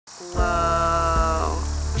Whoa.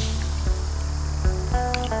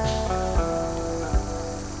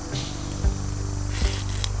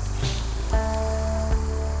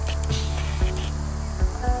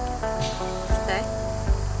 Stay.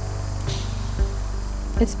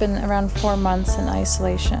 It's been around 4 months in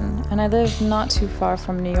isolation, and I live not too far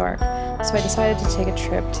from New York, so I decided to take a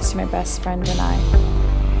trip to see my best friend Danae.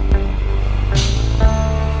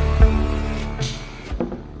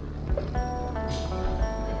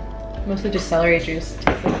 Mostly just celery juice.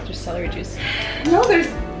 Tastes like just celery juice. No,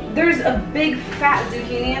 there's a big fat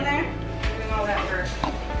zucchini in there. Doing all that work.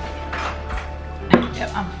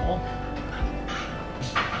 Yep, I'm full.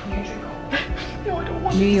 No, I don't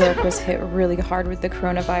want New York was hit really hard with the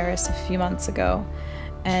coronavirus a few months ago,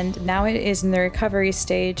 and now it is in the recovery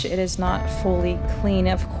stage. It is not fully clean,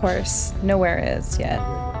 of course. Nowhere is yet.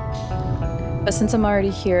 But since I'm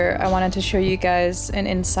already here, I wanted to show you guys an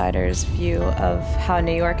insider's view of how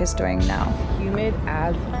New York is doing now. Humid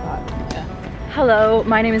as fuck. Yeah. Hello,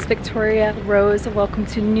 my name is Victoria Rose. Welcome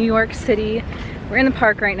to New York City. We're in the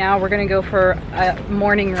park right now. We're gonna go for a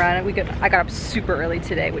morning run. I got up super early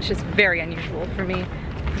today, which is very unusual for me.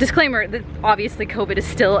 Disclaimer that obviously COVID is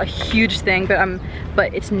still a huge thing,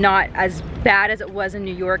 but it's not as bad as it was in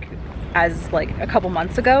New York as like a couple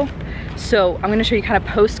months ago. So I'm gonna show you kind of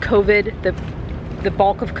post-COVID, the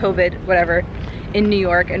bulk of COVID, whatever, in New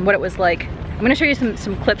York and what it was like. I'm gonna show you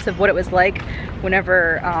some clips of what it was like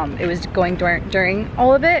whenever it was going during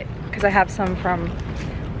all of it, because I have some from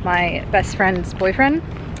my best friend's boyfriend.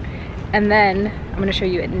 And then I'm gonna show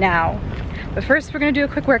you it now. But first we're gonna do a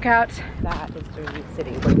quick workout. That is Jersey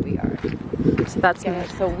City where we are. So that's Yeah,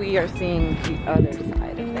 so we are seeing the other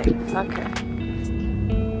side of things. Okay.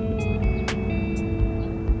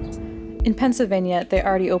 In Pennsylvania, they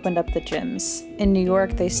already opened up the gyms. In New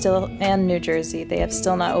York, and New Jersey, they have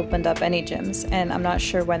still not opened up any gyms, and I'm not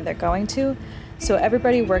sure when they're going to. So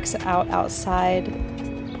everybody works out outside.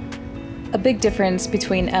 A big difference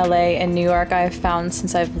between LA and New York I have found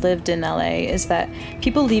since I've lived in LA is that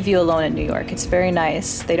people leave you alone in New York. It's very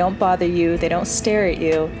nice. They don't bother you, they don't stare at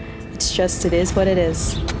you. It's just, it is what it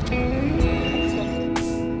is.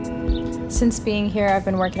 Since being here, I've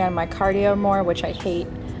been working on my cardio more, which I hate.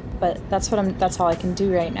 But that's all I can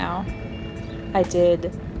do right now. I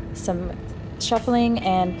did some shuffling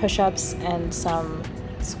and push-ups and some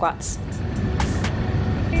squats.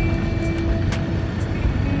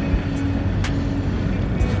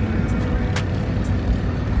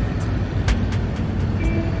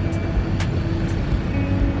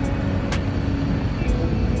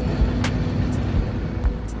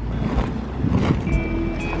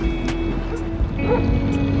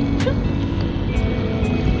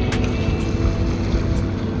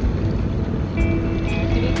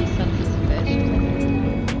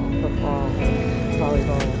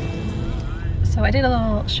 So I did a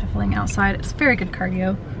little shuffling outside. It's very good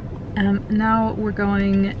cardio. Now we're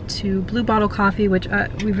going to Blue Bottle Coffee, which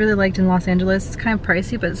we really liked in Los Angeles. It's kind of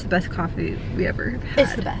pricey, but it's the best coffee we ever had.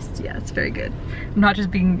 It's the best. Yeah, it's very good. I'm not just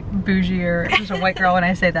being bougie or just a white girl when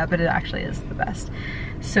I say that, but it actually is the best.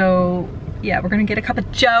 So yeah, we're gonna get a cup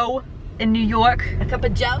of Joe in New York. A cup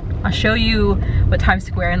of Joe? I'll show you what Times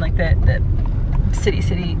Square and like the city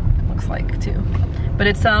looks like too. But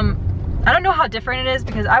it's I don't know how different it is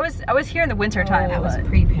because I was here in the winter time. That was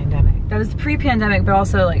pre-pandemic. That was pre-pandemic, but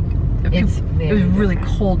also like it was really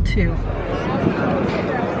cold too.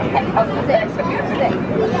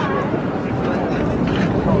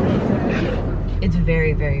 It's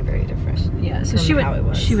very, very, very different. Yeah, so she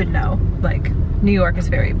would know. Like New York is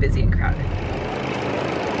very busy and crowded.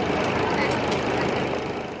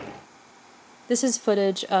 This is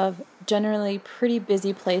footage of generally pretty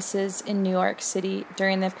busy places in New York City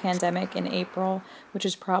during the pandemic in April, which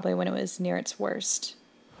is probably when it was near its worst.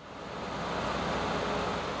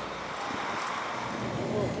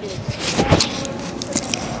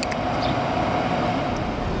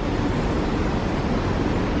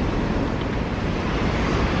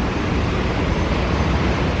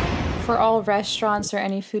 For all restaurants or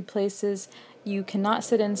any food places, you cannot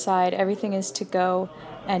sit inside. Everything is to go.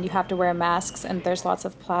 And you have to wear masks, and there's lots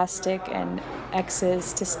of plastic and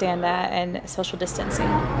X's to stand at and social distancing.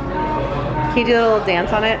 Can you do a little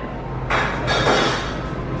dance on it?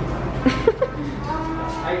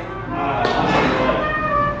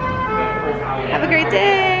 Have a great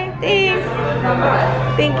day. Thanks.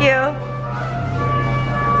 Thank you.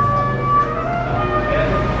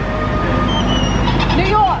 New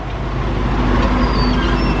York!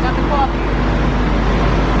 Got the coffee.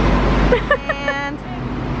 And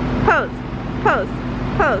pose, pose,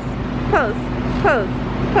 pose, pose, pose,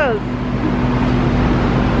 pose.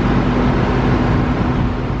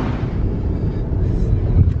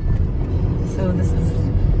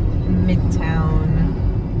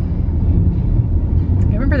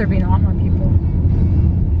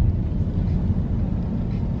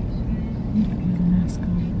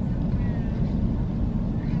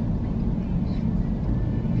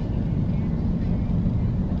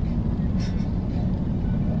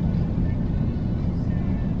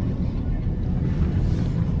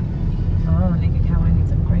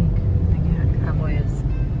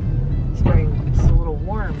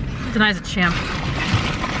 Danae's a champ.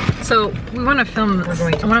 So we want to film. I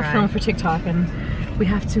want to film for TikTok, and we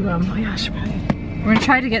have to. Oh yeah, I should probably. We're gonna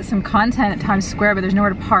try to get some content at Times Square, but there's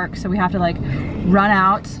nowhere to park, so we have to like run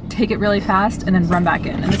out, take it really fast, and then run back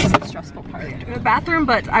in. And this is the stressful part. We have to go to the bathroom,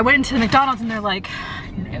 but I went into McDonald's and they're like,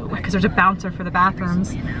 no, because there's a bouncer for the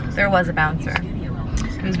bathrooms. There was a bouncer.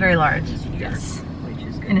 It was very large. Yes,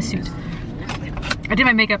 in a suit. I did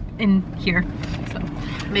my makeup in here, so.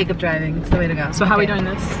 Makeup driving, it's the way to go. So how are we doing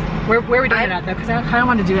this? Where are we doing it at though? Because I kind of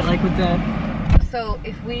want to do it like with the. So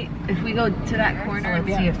if we go to that corner,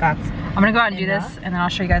 let's see if that's. I'm gonna go out and do this, and then I'll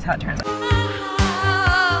show you guys how it turns out.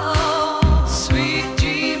 Sweet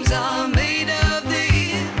dreams are made of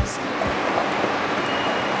these.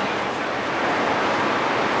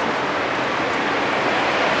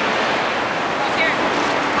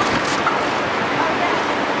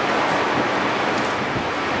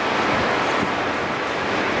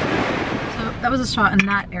 So that was a shot in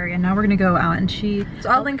that area. Now we're gonna go out, and so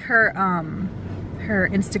I'll link her her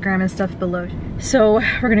Instagram and stuff below. So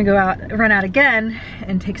we're gonna go out, run out again,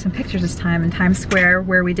 and take some pictures this time in Times Square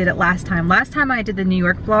where we did it last time. Last time I did the New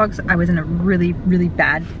York vlogs, I was in a really, really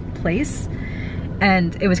bad place,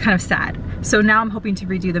 and it was kind of sad. So now I'm hoping to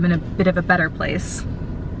redo them in a bit of a better place.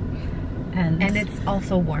 And it's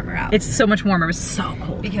also warmer out. It's so much warmer. It was so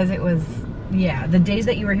cold. Because it was, yeah, the days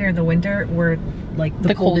that you were here in the winter were like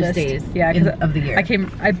the coldest days of the year. I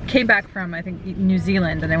came back from, I think, New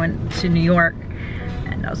Zealand, and I went to New York,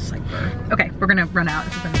 and I was just like, okay, we're gonna run out.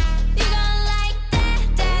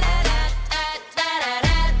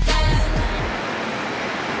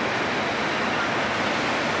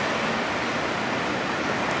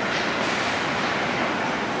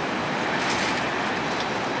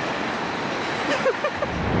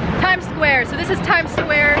 Times Square. So this is Times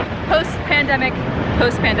Square post-pandemic.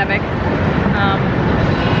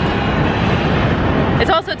 It's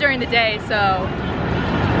also during the day, so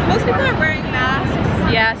Most people are wearing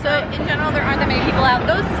masks. yeah. So in general, there aren't that many people out.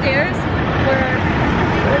 Those stairs were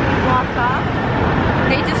completely blocked off.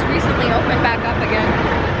 They just recently opened back up again.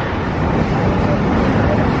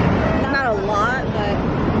 Not a lot, but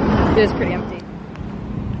It was pretty empty.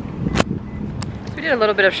 We did a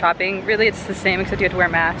little bit of shopping. Really, it's the same except you have to wear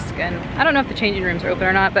a mask. And I don't know if the changing rooms are open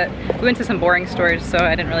or not, but we went to some boring stores, so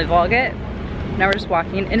I didn't really vlog it. Now we're just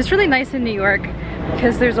walking. And it's really nice in New York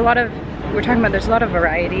because there's a lot of, there's a lot of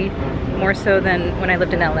variety, more so than when I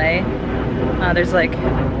lived in LA. There's like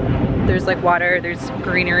water, there's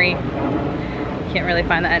greenery. Can't really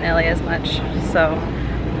find that in LA as much. So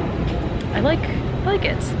I like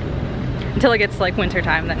it. Until it gets like winter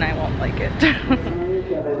time, then I won't like it.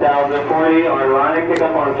 7040 online, pick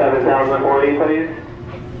up on 7040, please.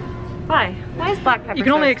 Why? Why is black pepper You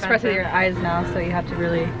can only so express it with expensive? your eyes now, so you have to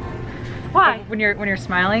really. Why? When you're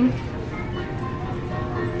smiling.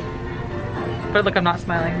 But look, I'm not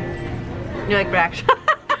smiling. You like Brax?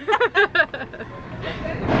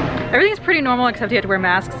 Everything's pretty normal except you have to wear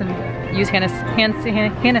masks and use hand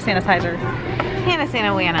sanitizer. Hannah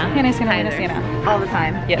Santa Wana. Hannah Santa. All the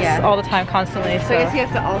time. Yes, Yeah. all the time, constantly. So I guess you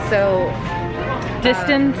have to also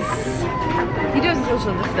distance. you do have to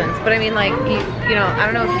social distance, but I mean, like, you know, I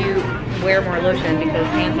don't know if you wear more lotion because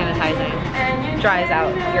hand sanitizing dries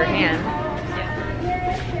out your hand.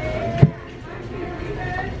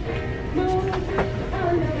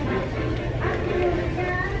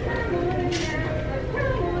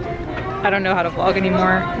 I don't know how to vlog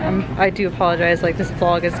anymore. I do apologize. Like, this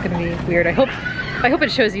vlog is gonna be weird. I hope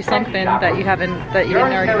it shows you something that you didn't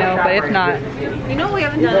already know. But if not, You know what we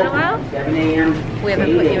haven't done in a while? We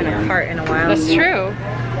haven't put you in a cart in a while. that's true.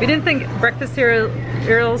 We didn't think breakfast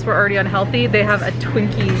cereals were already unhealthy. They have a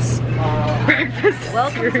Twinkies breakfast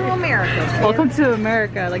Welcome cereal. to America. Kid. Welcome to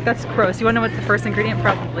America. Like, that's gross. You wanna know what's the first ingredient?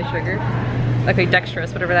 Probably sugar. Okay,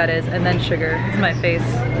 dextrose, whatever that is, and then sugar. It's my face.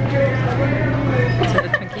 To the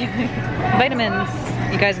Twinkie. Vitamins.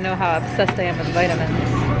 You guys know how obsessed I am with vitamins.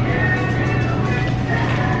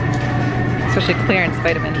 Especially clearance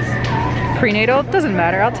vitamins. Prenatal, doesn't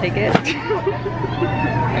matter, I'll take it.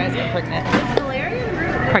 Guys, I'm pregnant.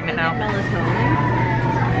 Pregnant now.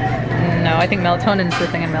 Melatonin. No, I think melatonin's the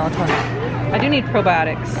thing in melatonin. I do need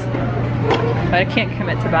probiotics, but I can't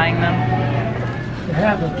commit to buying them. I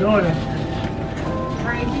have a daughter.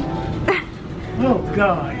 Oh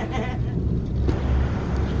God.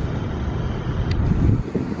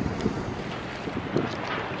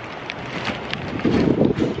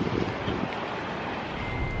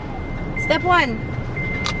 Step one.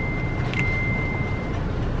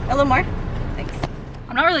 A little more. Thanks.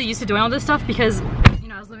 I'm not really used to doing all this stuff because, you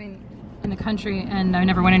know, I was living in the country and I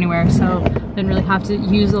never went anywhere, so I didn't really have to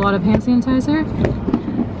use a lot of hand sanitizer.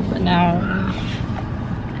 But now,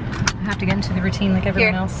 have to get into the routine like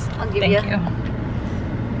everyone Here, else. I'll give Thank you. you.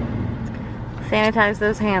 Sanitize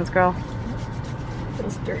those hands, girl.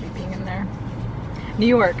 Feels dirty being in there. New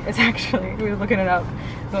York is actually, we were looking it up,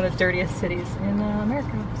 one of the dirtiest cities in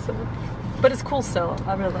America. So, but it's cool still.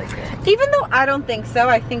 I really like it. Even though I don't think so,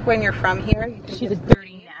 I think when you're from here, you think She's a it's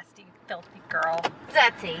dirty, nasty, filthy girl.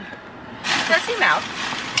 dirty. Dirty mouth.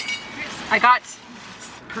 I got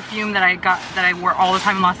perfume that I wore all the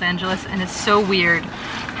time in Los Angeles, and it's so weird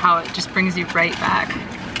how it just brings you right back.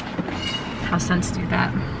 How scents do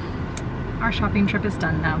that. Our shopping trip is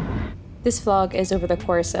done now. This vlog is over the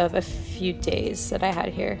course of a few days that I had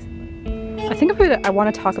here. I think I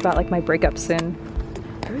want to talk about like my breakup soon.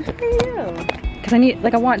 Good for you. Cause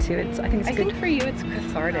I want to. I think it's I good. think for you it's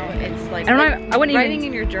cathartic. It's like, I don't know, I wouldn't writing even,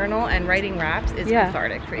 in your journal and writing raps is Yeah.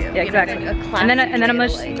 cathartic for you. Yeah, exactly. You know, like a and then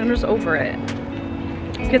classic I'm just over it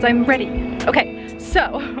because I'm ready. Okay,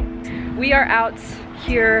 so we are out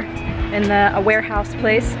here in a warehouse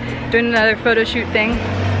place doing another photo shoot thing,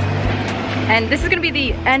 and this is gonna be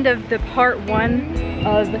the end of the part 1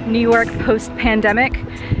 of New York post-pandemic.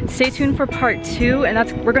 Stay tuned for part 2,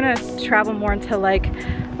 and we're gonna travel more into like,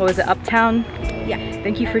 what was it, Uptown? Yeah.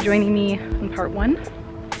 Thank you for joining me in part 1,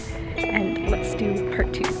 and let's do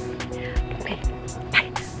part 2. Okay, bye.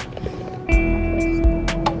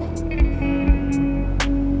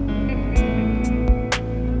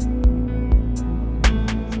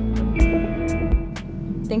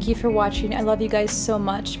 Thank you for watching. I love you guys so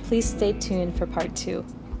much. Please stay tuned for part 2.